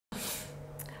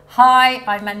Hi,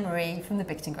 I'm Anne-Marie from the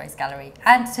Bickerton Grace Gallery,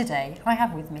 and today I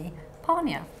have with me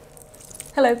Pahrnia.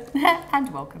 Hello.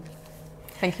 And welcome.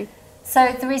 Thank you.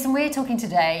 So the reason we're talking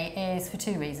today is for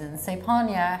two reasons. So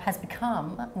Pahrnia has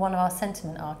become one of our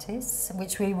sentiment artists,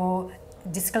 which we will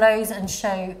disclose and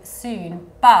show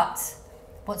soon, but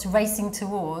what's racing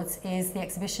towards is the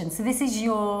exhibition. So this is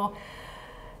your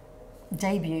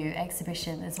debut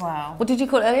exhibition as well. What did you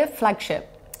call it earlier? Flagship.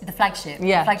 The flagship.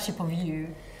 Yeah. The flagship of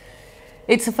you.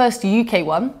 It's the first UK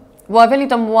one. Well, I've only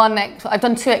done I've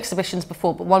done two exhibitions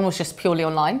before, but one was just purely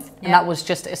online, and that was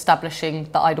just establishing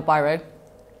the Idle Biro.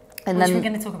 And Which then we're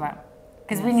going to talk about,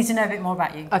 because we need to know a bit more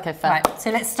about you. Okay, fair. Right, so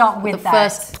let's start with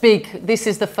this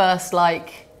is the first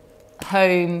like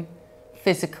home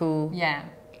physical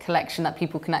collection that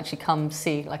people can actually come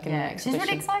see, like in an exhibition. She's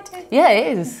really excited. Yeah,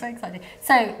 it is. So excited.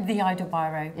 So the Idle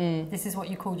Biro, this is what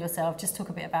you called yourself. Just talk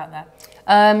a bit about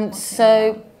that.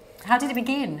 So how did it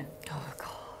begin? Oh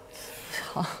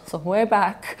God, so way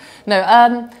back. No,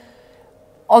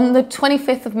 on the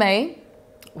 25th of May,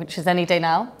 which is any day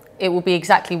now, it will be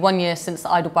exactly 1 year since the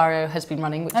Idle Biro has been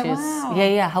running, which is,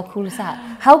 wow. How cool is that?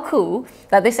 How cool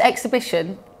that this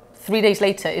exhibition 3 days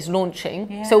later is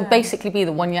launching. Yeah. So it'll basically be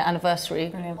the 1 year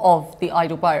anniversary of the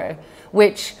Idle Biro,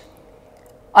 which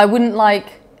I wouldn't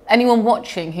like anyone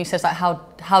watching who says like,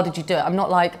 how did you do it? I'm not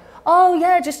like, oh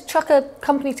yeah, just chuck a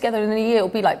company together and in a year it'll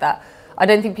be like that. I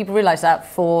don't think people realise that.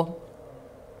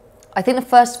 I think the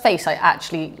first face I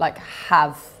actually like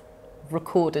have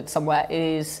recorded somewhere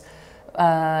is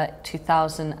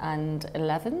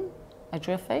 2011. I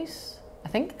drew a face, I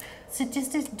think. So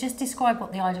just describe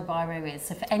what the Idle Biro is.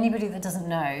 So for anybody that doesn't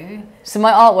know. So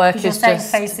my artwork is just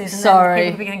faces and sorry.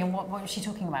 Then people beginning, what was she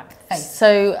talking about? Face.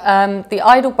 So the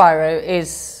Idle Biro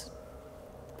is,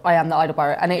 I am the Idle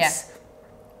Biro, and it's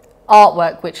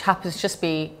artwork which happens to just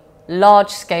be large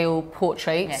scale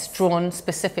portraits drawn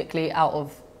specifically out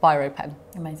of biro pen.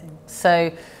 Amazing.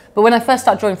 So, but when I first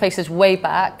started drawing faces way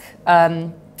back,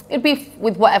 it'd be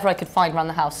with whatever I could find around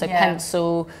the house. So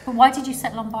pencil. But why did you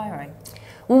settle on biro?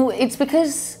 Well, it's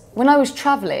because when I was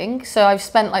traveling, so I've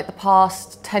spent like the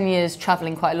past 10 years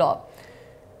traveling quite a lot,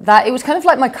 that it was kind of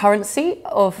like my currency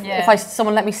of if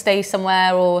someone let me stay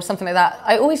somewhere or something like that,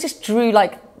 I always just drew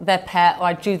like their pet, or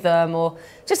I drew them, or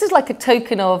just as like a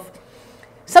token of,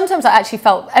 sometimes I actually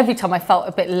felt, every time I felt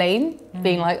a bit lame,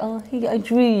 being like, oh, I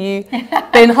drew you.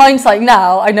 But in hindsight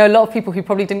now, I know a lot of people who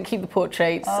probably didn't keep the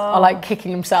portraits are like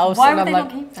kicking themselves. Why would they not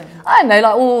keep them? I don't know,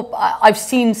 like, or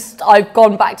I've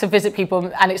gone back to visit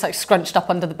people and it's like scrunched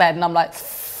up under the bed and I'm like,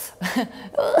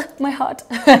 my heart.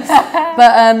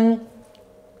 But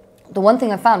the one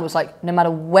thing I found was like, no matter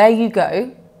where you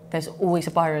go, there's always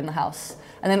a biro in the house.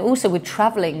 And then also with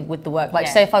traveling with the work, like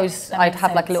say if I'd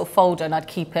have like a little folder and I'd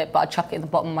keep it, but I'd chuck it in the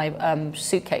bottom of my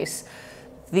suitcase.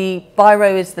 The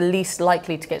biro is the least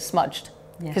likely to get smudged.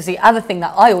 Because the other thing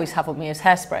that I always have on me is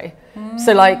hairspray.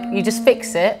 So like you just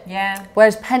fix it.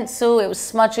 Whereas pencil, it was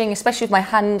smudging, especially with my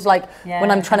hand, like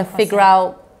when I'm trying to figure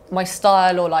out my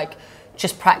style or like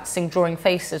just practicing drawing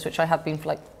faces, which I have been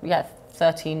for like,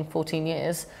 13, 14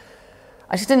 years.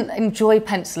 I just didn't enjoy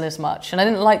pencil as much, and I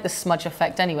didn't like the smudge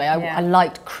effect anyway. I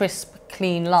liked crisp,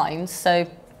 clean lines, so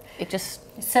it just...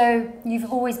 So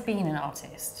you've always been an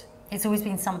artist? It's always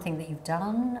been something that you've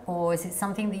done, or is it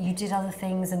something that you did other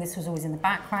things and this was always in the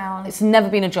background? It's never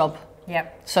been a job.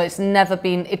 Yep. So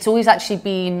it's always actually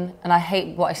been, and I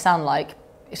hate what I sound like,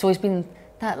 it's always been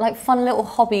that like fun little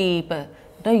hobby, but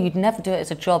no, you'd never do it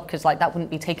as a job because like that wouldn't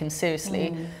be taken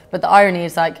seriously. But the irony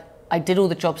is like, I did all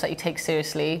the jobs that you take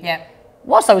seriously. Yeah.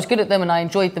 Whilst I was good at them and I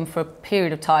enjoyed them for a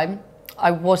period of time,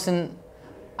 I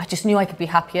just knew I could be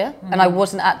happier, and I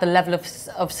wasn't at the level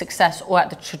of success or at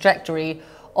the trajectory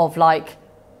of like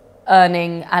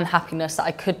earning and happiness that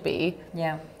I could be.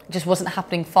 Yeah. It just wasn't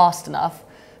happening fast enough.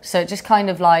 So it just kind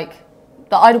of like,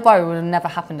 the Idle Biro would have never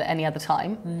happened at any other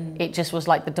time. It just was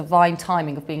like the divine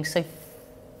timing of being so,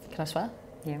 can I swear?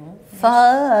 Yeah.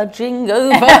 Fudging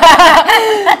over.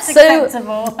 That's so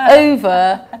acceptable.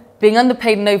 Over being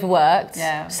underpaid and overworked.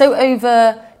 Yeah. So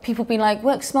over people being like,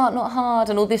 work smart, not hard,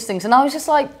 and all these things. And I was just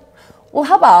like, well,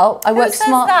 how about I work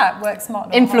smart? Who says that? Work smart,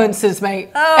 not influencers, hard. mate.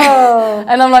 Oh.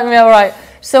 And I'm like, yeah, all right.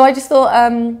 So I just thought,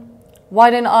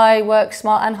 why don't I work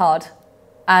smart and hard,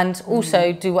 and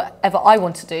also do whatever I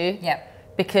want to do? Yeah.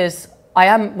 Because I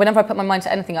am, whenever I put my mind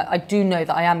to anything, I do know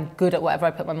that I am good at whatever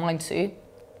I put my mind to.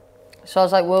 So I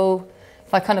was like, well,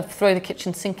 if I kind of throw the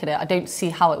kitchen sink at it, I don't see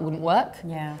how it wouldn't work.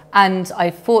 Yeah. And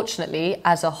I fortunately,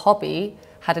 as a hobby,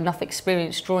 had enough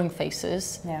experience drawing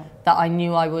faces that I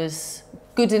knew I was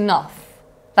good enough.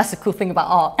 That's the cool thing about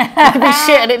art. You can be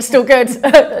shit and it's still good.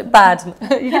 Bad.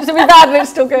 You can still be bad and it's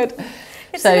still good.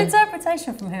 It's an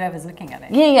interpretation from whoever's looking at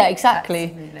it. Yeah, exactly.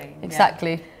 Absolutely.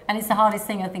 Exactly. Yeah. And it's the hardest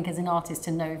thing, I think, as an artist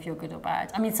to know if you're good or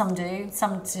bad. I mean, some do.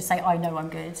 Some just say, I know I'm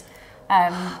good.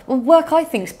 Well, work I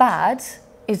think's bad,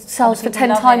 it sells for 10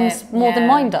 times more than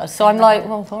mine does. So I'm like,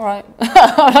 well, all right.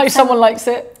 I know someone likes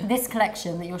it. This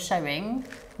collection that you're showing,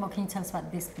 what can you tell us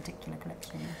about this particular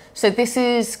collection? So this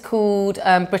is called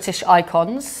British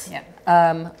Icons,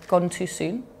 Gone Too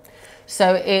Soon.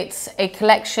 So it's a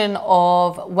collection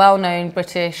of well-known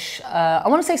British, I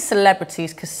want to say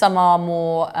celebrities, because some are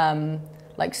more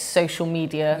like social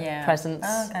media presence,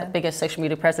 a bigger social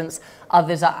media presence.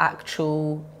 Others are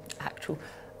actual,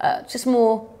 just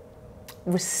more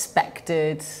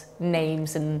respected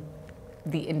names in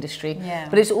the industry. Yeah.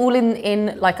 But it's all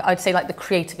in like, I'd say like the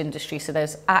creative industry. So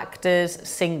there's actors,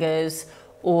 singers,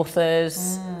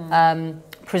 authors,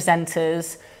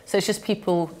 presenters. So it's just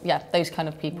people, those kind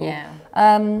of people. Yeah.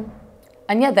 And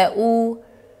yeah, they're all,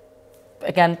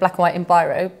 again, black and white in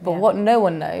biro. But what no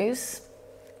one knows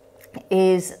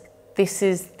is this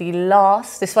is the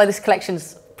last, this is why this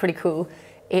collection's pretty cool.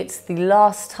 It's the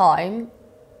last time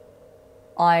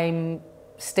I'm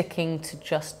sticking to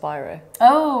just biro.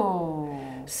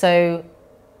 Oh. So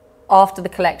after the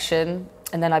collection,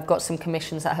 and then I've got some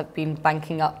commissions that have been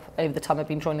banking up over the time I've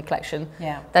been drawing the collection.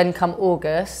 Yeah. Then come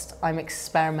August, I'm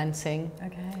experimenting.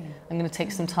 Okay. I'm going to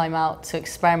take some time out to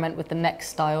experiment with the next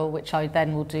style, which I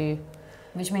then will do.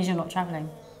 Which means you're not travelling.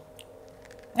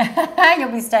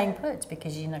 You'll be staying put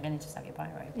because you're not going to just have your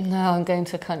biro. No, I'm going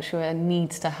to a country where it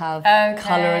needs to have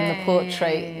colour in the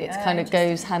portrait. It kind of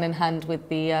goes hand in hand with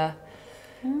the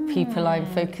people I'm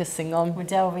focusing on. We're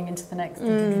delving into the next.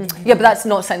 Yeah, but that's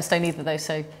not set in stone either, though.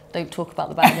 So don't talk about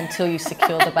the bag until you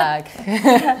secure the bag.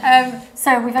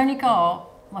 So we've only got.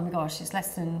 Oh my gosh, it's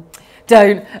less than.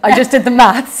 Don't. I just did the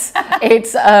maths.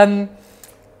 It's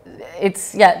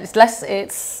less.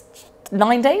 It's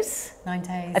 9 days. 9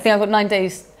 days. I think I've got 9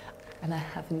 days, and I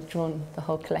haven't drawn the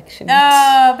whole collection.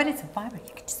 No, but it's a biro.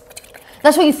 You can just.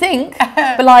 That's what you think,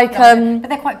 but like. But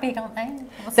they're quite big, aren't they?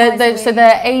 So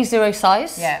they're A0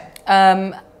 size. Yeah.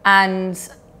 And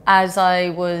as I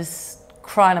was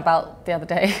crying about the other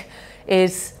day,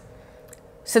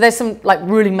 so there's some like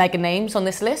really mega names on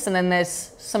this list, and then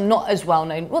there's some not as well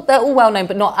known. Well, they're all well known,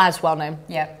 but not as well known.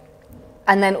 Yeah.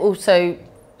 And then also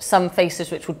some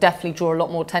faces which will definitely draw a lot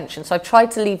more attention. So I've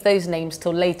tried to leave those names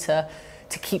till later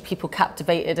to keep people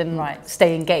captivated and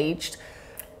stay engaged.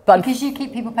 But because you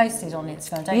keep people posted on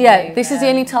Instagram, don't you? Yeah, this is the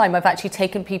only time I've actually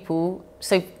taken people.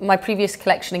 So my previous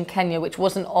collection in Kenya, which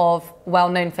wasn't of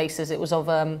well-known faces, it was of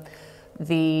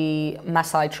the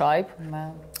Maasai tribe.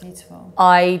 Wow, beautiful.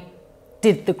 I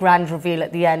did the grand reveal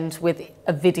at the end with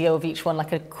a video of each one,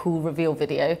 like a cool reveal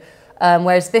video.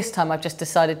 Whereas this time I've just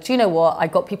decided, do you know what? I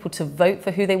got people to vote for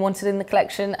who they wanted in the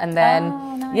collection. And then,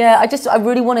 nice. I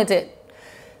really wanted it.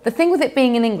 The thing with it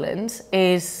being in England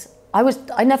is I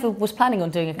never was planning on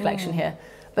doing a collection here.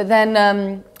 But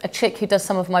then a chick who does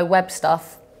some of my web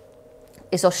stuff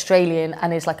is Australian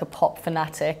and is like a pop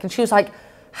fanatic. And she was like,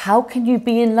 how can you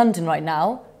be in London right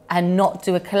now and not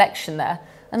do a collection there?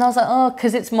 And I was like, oh,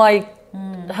 because it's my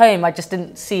home. I just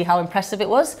didn't see how impressive it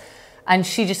was. And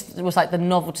she just was like the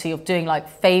novelty of doing like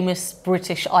famous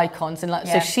British icons. And like,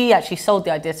 so she actually sold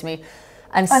the idea to me.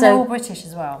 And so they're all British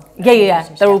as well. Yeah.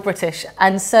 They're all British.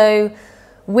 And so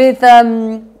with,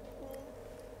 I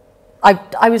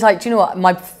was like, do you know what?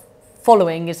 My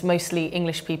following is mostly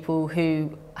English people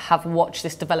who have watched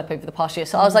this develop over the past year.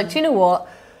 So I was like, do you know what?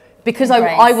 Because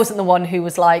I wasn't the one who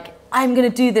was like, I'm going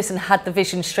to do this and had the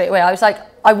vision straight away. I was like,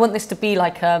 I want this to be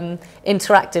like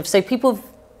interactive. So people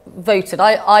voted.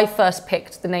 I first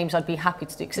picked the names I'd be happy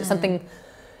to do because it's something,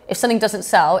 if something doesn't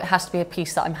sell, it has to be a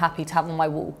piece that I'm happy to have on my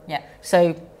wall. Yeah.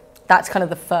 So that's kind of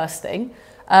the first thing.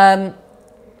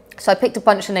 So I picked a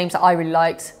bunch of names that I really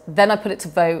liked. Then I put it to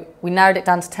vote. We narrowed it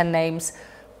down to 10 names.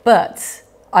 But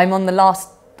I'm on the last,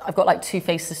 I've got like 2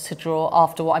 faces to draw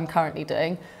after what I'm currently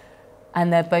doing.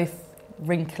 And they're both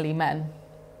wrinkly men.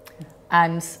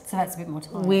 And so that's a bit more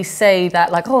time. We say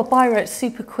that like, oh, biro, it's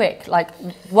super quick. Like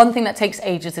one thing that takes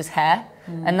ages is hair.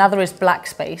 Another is black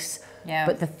space. Yeah.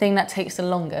 But the thing that takes the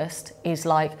longest is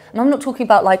like, and I'm not talking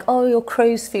about like, oh, your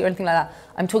crow's feet or anything like that.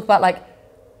 I'm talking about like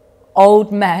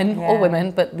old men or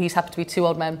women, but these happen to be 2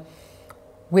 old men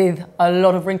with a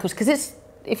lot of wrinkles. Because it's,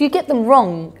 if you get them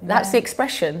wrong, that's the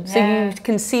expression. So you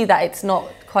can see that it's not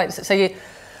quite, so you,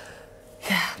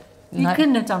 You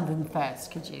couldn't have done them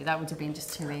first, could you? That would have been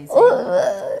just too easy.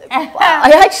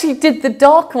 I actually did the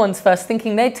dark ones first,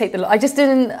 thinking they'd take the... I just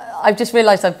didn't... I've just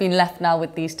realised I've been left now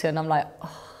with these 2, and I'm like...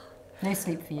 Oh. No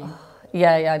sleep for you.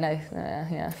 Yeah, I know.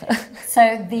 Yeah.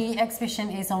 So the exhibition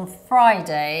is on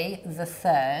Friday the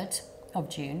 3rd of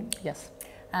June. Yes.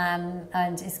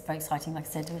 And it's very exciting, like I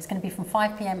said. It's going to be from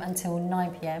 5 p.m. until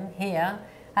 9 p.m. here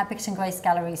at Bickerton Grace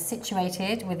Gallery,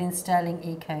 situated within Sterling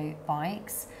Eco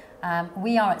Bikes.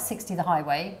 We are at 60 The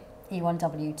Highway,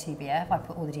 E1W2BF. I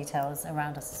put all the details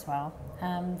around us as well.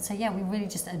 So yeah, we really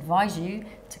just advise you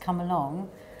to come along,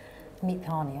 meet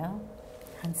Pahrnia,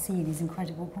 and see these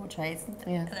incredible portraits.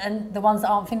 Yeah. And the ones that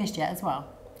aren't finished yet as well.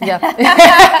 Yeah.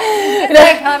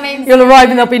 Coming You'll arrive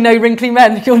and there'll be no wrinkly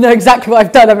men. You'll know exactly what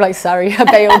I've done. I'm like, sorry, I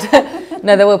bailed.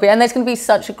 No, there will be. And there's going to be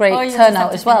such a great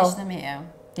turnout as well. Them here.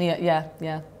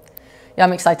 Yeah,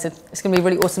 I'm excited. It's going to be a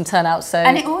really awesome turnout. So,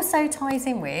 and it also ties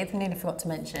in with, nearly forgot to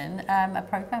mention, a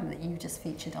programme that you just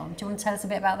featured on. Do you want to tell us a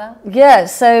bit about that? Yeah,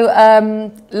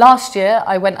 so last year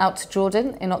I went out to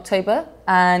Jordan in October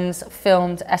and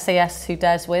filmed SAS Who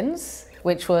Dares Wins,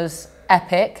 which was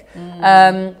epic.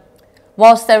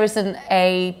 Whilst there isn't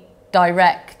a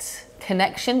direct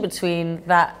connection between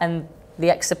that and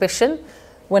the exhibition,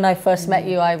 when I first met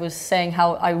you, I was saying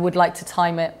how I would like to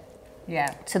time it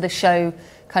to the show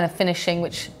kind of finishing,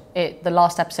 which the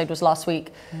last episode was last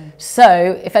week.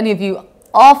 So if any of you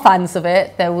are fans of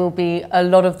it, there will be a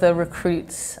lot of the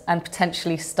recruits and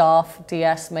potentially staff,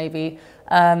 DS maybe,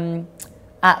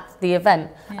 at the event.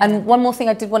 And one more thing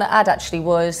I did want to add actually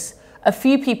was a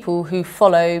few people who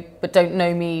follow but don't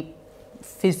know me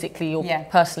physically or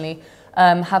personally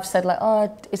have said like,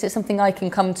 oh, is it something I can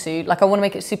come to? Like, I want to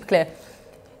make it super clear.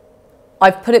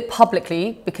 I've put it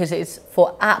publicly because it's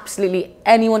for absolutely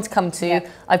anyone to come to.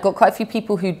 I've got quite a few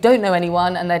people who don't know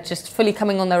anyone and they're just fully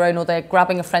coming on their own, or they're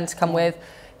grabbing a friend to come with.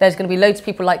 There's going to be loads of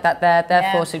people like that there,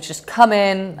 therefore, so just come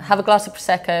in, have a glass of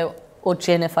Prosecco or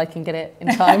gin if I can get it in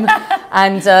time.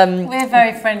 And we're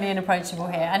very friendly and approachable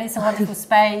here, and it's a wonderful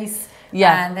space.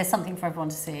 And there's something for everyone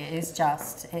to see.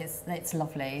 It's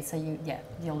lovely. So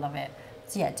you'll love it.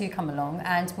 So yeah, do come along,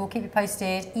 and we'll keep you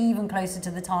posted even closer to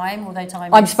the time. Although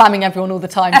I'm spamming everyone all the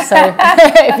time, so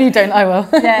if you don't, I will.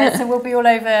 So we'll be all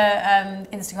over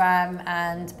Instagram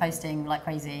and posting like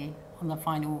crazy on the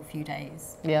final few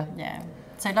days. Yeah.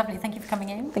 So lovely. Thank you for coming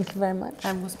in. Thank you very much.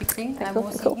 And we'll speak soon. And we'll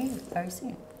see you very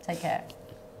soon. Take care.